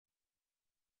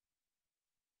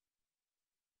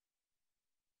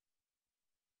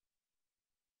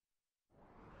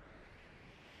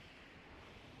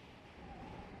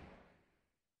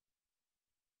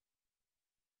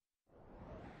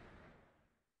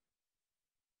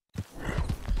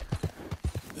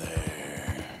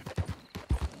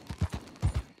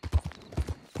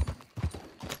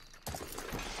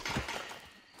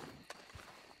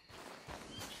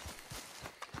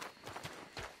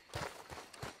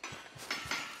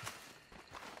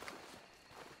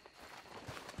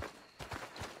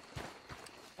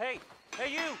Hey,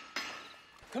 you!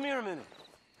 Come here a minute.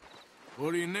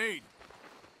 What do you need?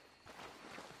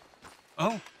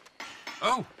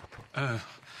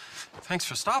 Thanks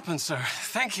for stopping, sir.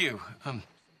 Thank you.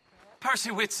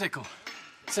 Percy Whitsickle,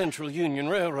 Central Union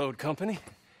Railroad Company.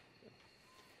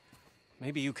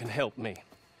 Maybe you can help me.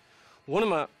 One of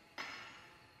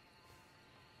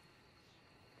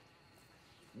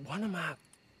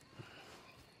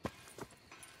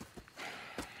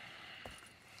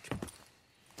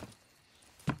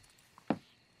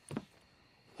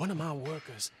my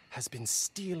workers has been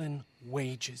stealing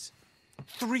wages.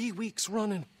 3 weeks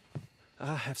running.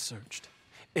 I have searched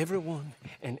everyone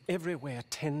and everywhere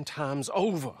 10 times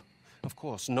over. Of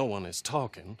course, no one is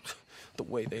talking. The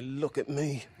way they look at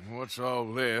me. What's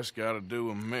all this got to do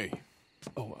with me?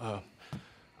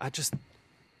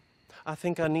 I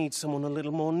think I need someone a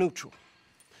little more neutral,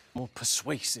 more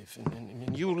persuasive.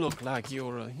 And you look like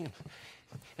you're,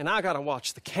 and I gotta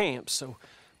watch the camp, so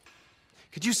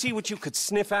could you see what you could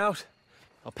sniff out?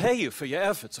 I'll pay you for your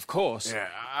efforts, of course. Yeah,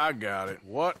 I got it.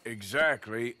 What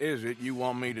exactly is it you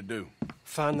want me to do?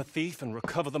 Find the thief and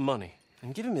recover the money,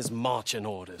 and give him his marching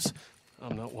orders.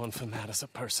 I'm not one for matters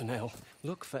of personnel.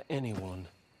 Look for anyone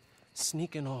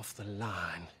sneaking off the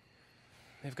line.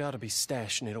 They've got to be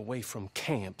stashing it away from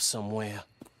camp somewhere.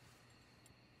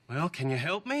 Well, can you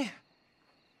help me?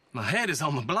 My head is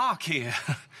on the block here.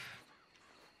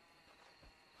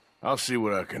 I'll see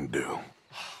what I can do.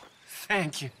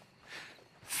 Thank you.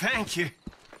 Thank you.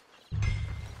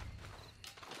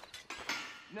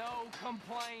 No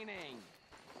complaining.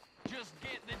 Just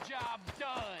get the job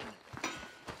done.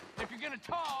 If you're gonna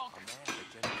talk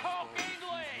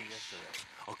English.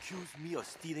 Accused me of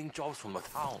stealing jobs from the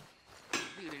town.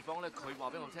 We offer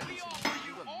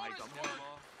you honest work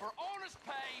for honest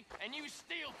pay, and you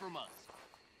steal from us.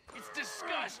 It's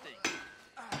disgusting.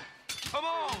 Come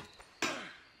on.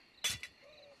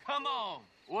 Come on.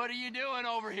 What are you doing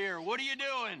over here? What are you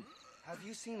doing? Have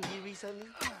you seen Lee recently?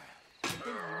 I think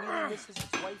he really misses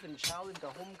his wife and child in the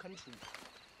home country.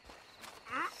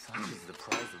 Such is the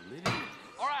price of living.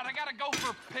 All right, I gotta go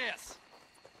for a piss.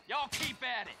 Y'all keep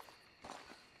at it.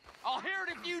 I'll hear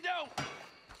it if you don't.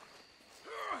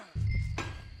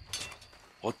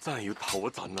 我真係要唞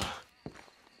一陣啊！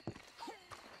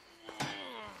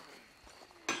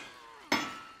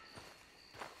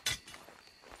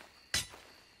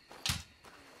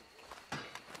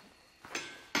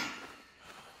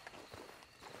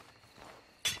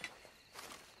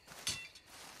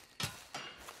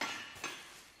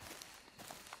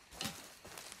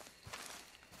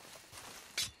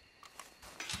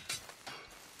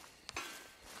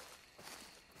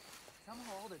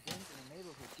 Somehow all the dens in the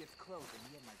neighborhood get closed,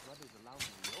 and yet my brother's allowed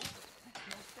to reopen. Makes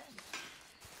no sense.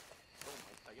 都唔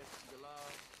係第一次㗎啦。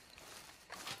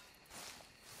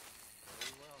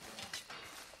Very well then.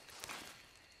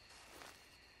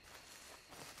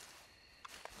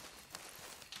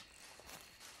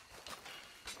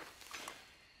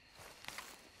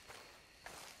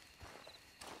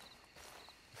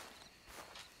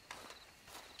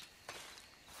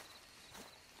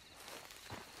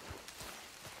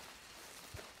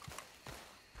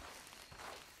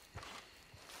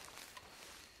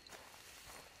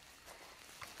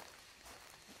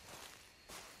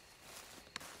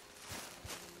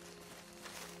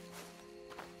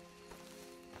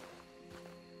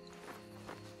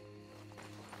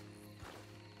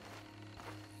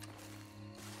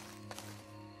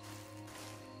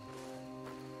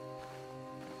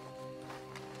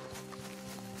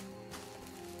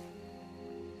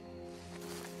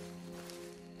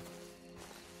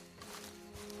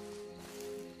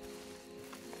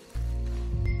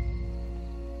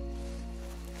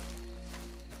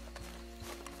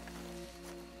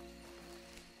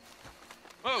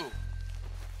 Whoa!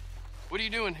 What are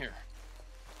you doing here?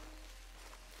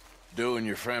 Doing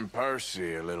your friend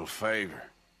Percy a little favor.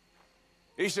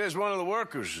 He says one of the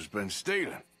workers has been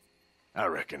stealing. I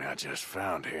reckon I just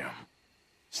found him.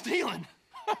 Stealing?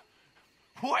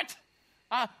 What?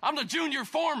 I'm the junior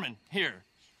foreman here.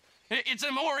 It's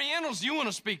them Orientals you want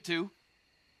to speak to.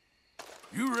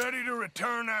 You ready to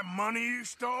return that money you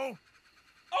stole?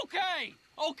 Okay,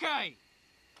 okay.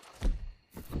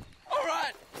 All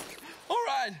right, all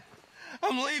right.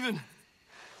 I'm leaving.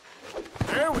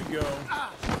 There we go.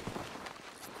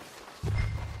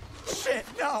 Shit,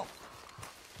 no!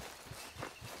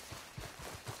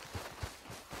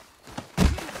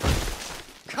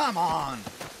 Come on!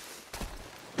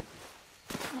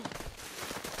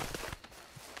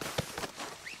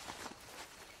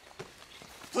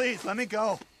 Please, let me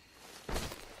go.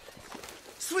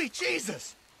 Sweet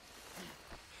Jesus!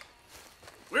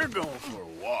 We're going for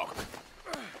a walk.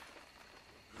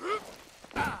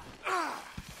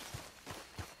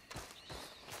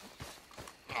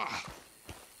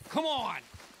 Come on!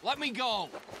 Let me go!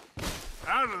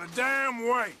 Out of the damn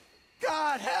way!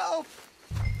 God help!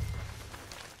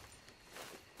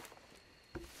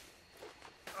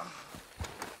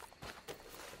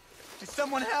 Did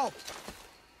someone help?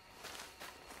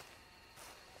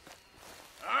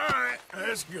 All right,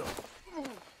 let's go.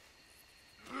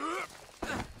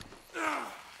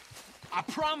 I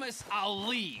promise I'll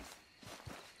leave.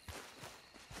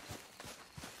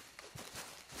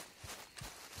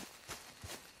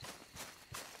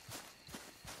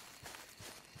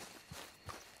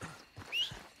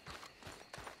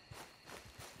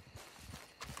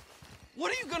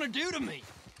 What are you gonna do to me?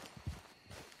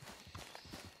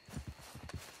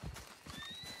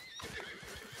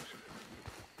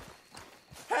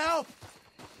 Help!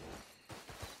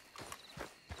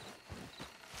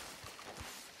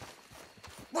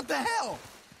 What the hell?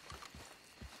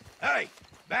 Hey,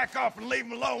 back off and leave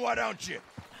him alone, why don't you?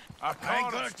 I ain't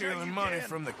caught gonna him stealing money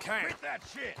from the camp. Quit that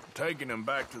shit. Taking him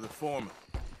back to the foreman.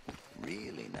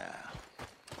 Really now?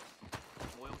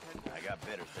 I got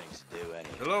better things to do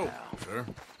anyhow. Hello, sir.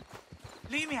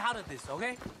 Leave me out of this,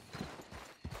 okay?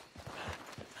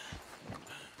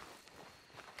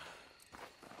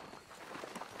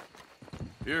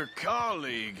 Your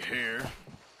colleague here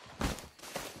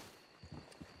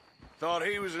thought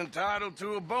he was entitled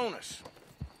to a bonus.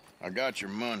 I got your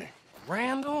money.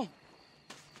 Randal?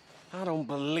 I don't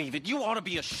believe it. You ought to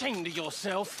be ashamed of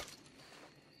yourself.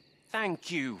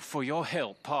 Thank you for your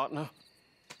help, partner.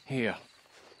 Here.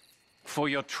 For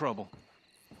your trouble.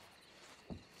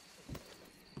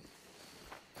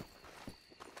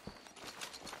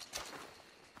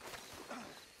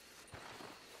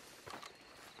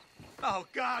 Oh,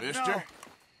 God, Mister? no!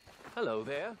 Hello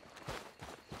there.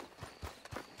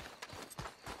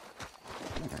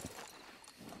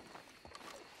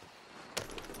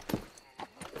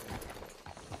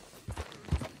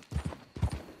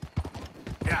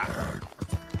 Yeah.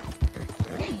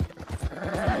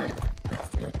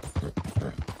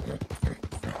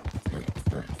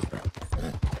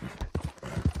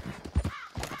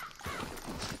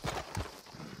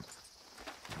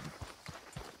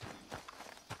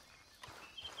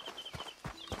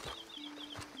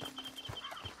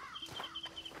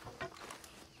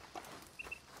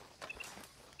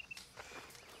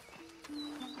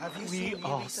 Have you We seen me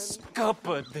are recently?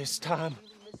 scuppered this time.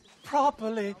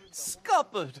 Properly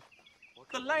scuppered.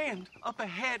 The land up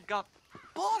ahead got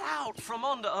bought out from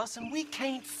under us and we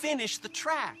can't finish the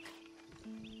track.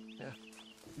 Yeah,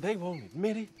 they won't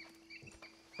admit it,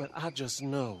 but I just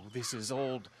know this is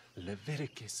old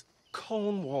Leviticus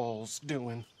Cornwall's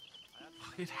doing.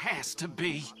 It has to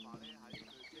be.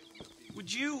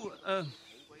 Would you,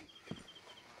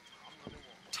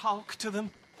 talk to them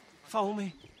for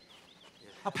me?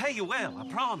 I'll pay you well, I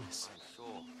promise.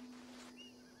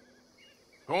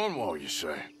 Cornwall, you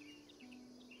say?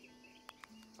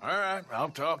 All right, I'll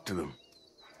talk to them.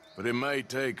 But it may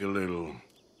take a little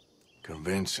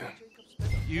convincing.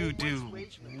 You do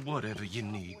whatever you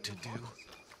need to do.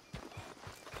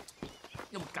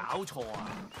 有冇搞錯啊？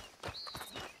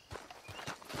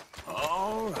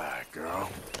 All right, girl.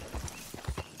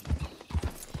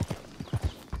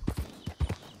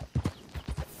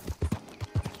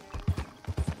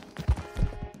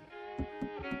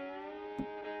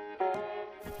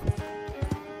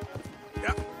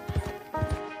 Yep.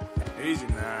 Easy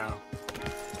now.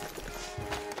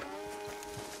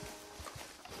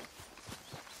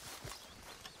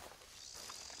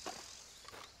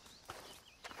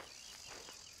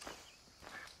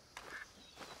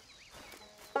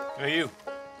 Hey, you.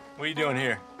 What are you doing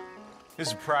here? This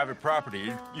is private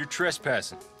property. You're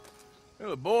trespassing.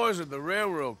 Well, the boys at the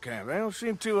railroad camp, they don't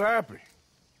seem too happy.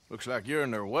 Looks like you're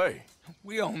in their way.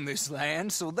 We own this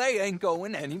land, so they ain't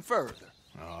going any further.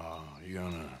 Oh, you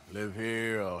gonna live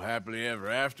here all happily ever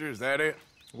after? Is that it?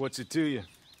 What's it to you?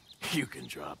 You can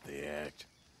drop the act.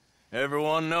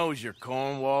 Everyone knows you're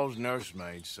Cornwall's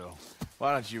nursemaid, so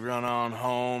why don't you run on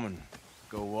home and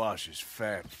go wash his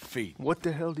fat feet? What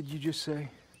the hell did you just say?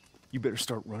 You better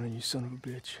start running, you son of a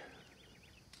bitch.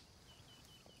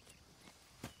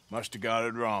 Must have got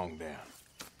it wrong then.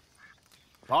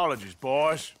 Apologies,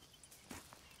 boys.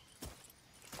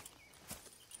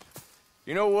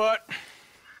 You know what?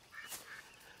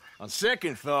 On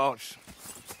second thoughts,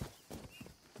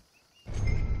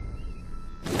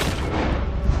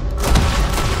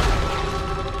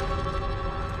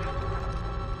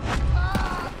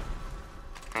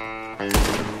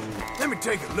 let me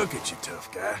take a look at you, tough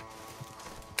guy.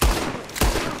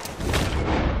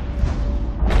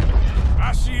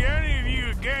 I see any of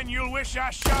you again, you'll wish I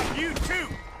shot you too,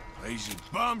 lazy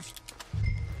bums.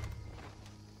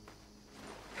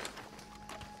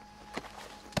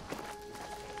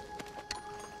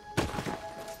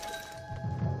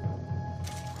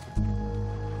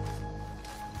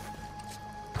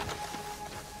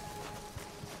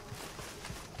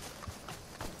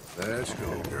 Let's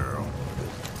go, girl.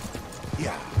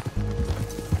 Yeah.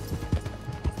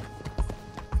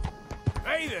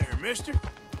 Hey there, mister. Now,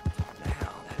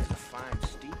 that is a fine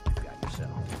steed you've got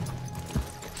yourself.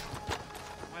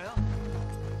 Well,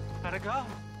 how'd it go?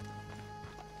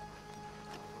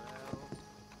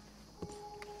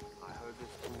 I heard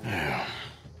this too. Yeah.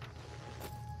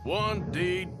 One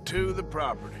deed to the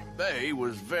property. They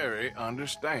was very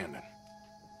understanding.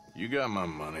 You got my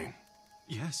money.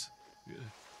 Yes.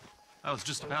 I was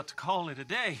just about to call it a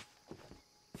day.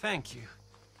 Thank you.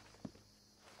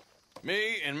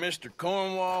 Me and Mr.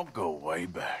 Cornwall go way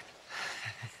back.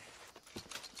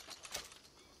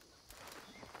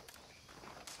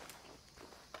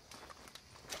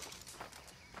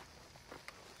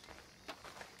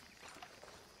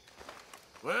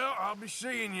 Well, I'll be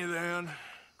seeing you then.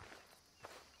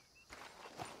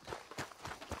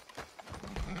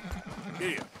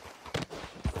 Here.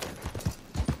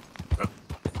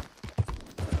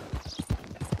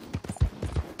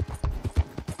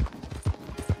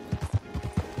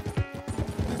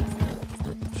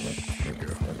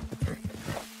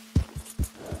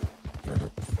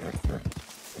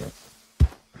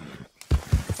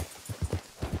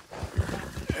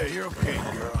 Hey, you're okay,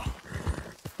 girl.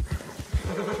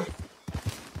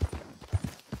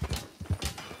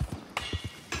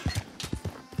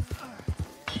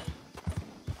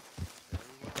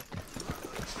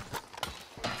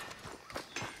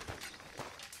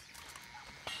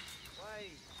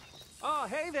 Oh,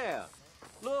 hey there.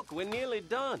 Look, we're nearly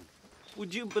done.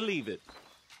 Would you believe it?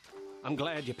 I'm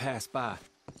glad you passed by.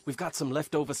 We've got some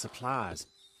leftover supplies.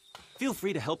 Feel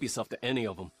free to help yourself to any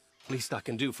of them. Least I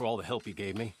can do for all the help you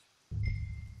gave me.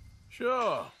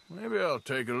 Sure, maybe I'll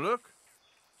take a look.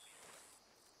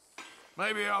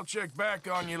 Maybe I'll check back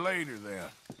on you later then.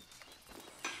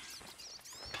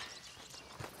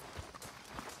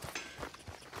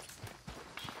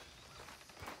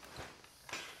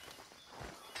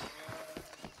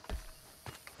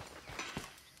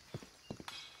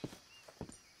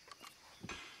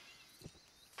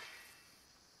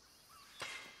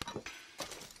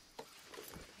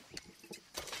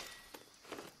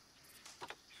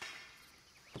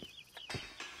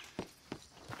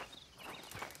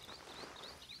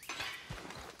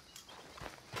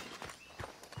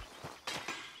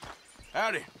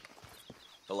 Howdy.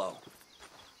 Hello.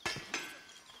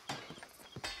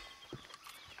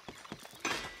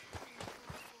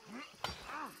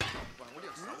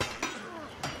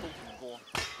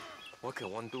 What can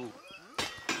one do?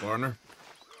 Partner?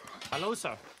 Hello,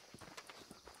 sir.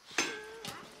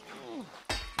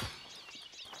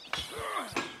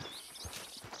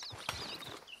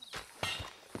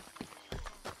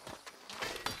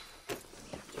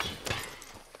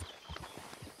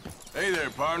 Hey there,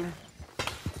 partner.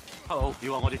 Hello，你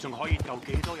話我哋仲可以夠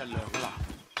幾多日糧㗎啦？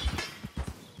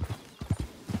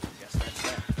 Guess that's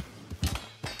that.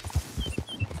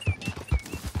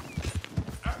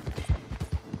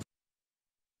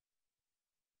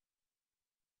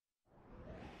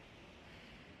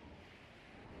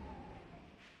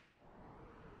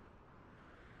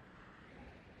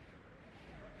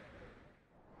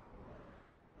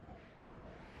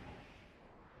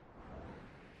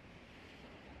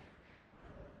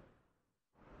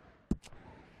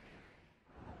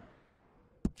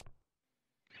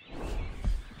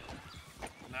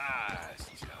 Nice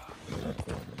job.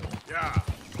 Yeah.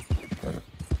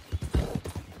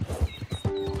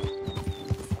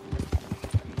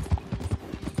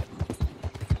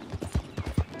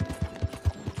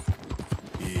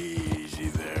 Easy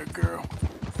there, girl.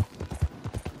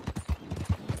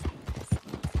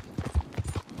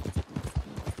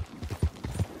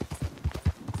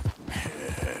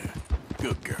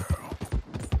 Good girl.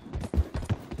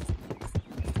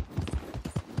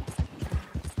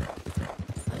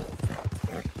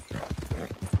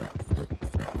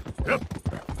 Yep.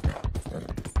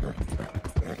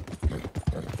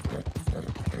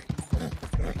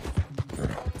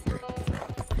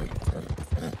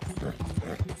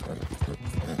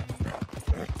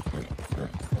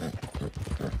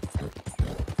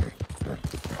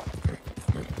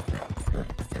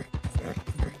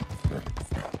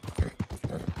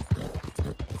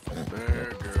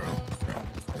 There, girl.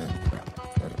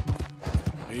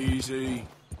 Easy.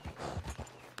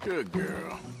 Good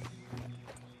girl.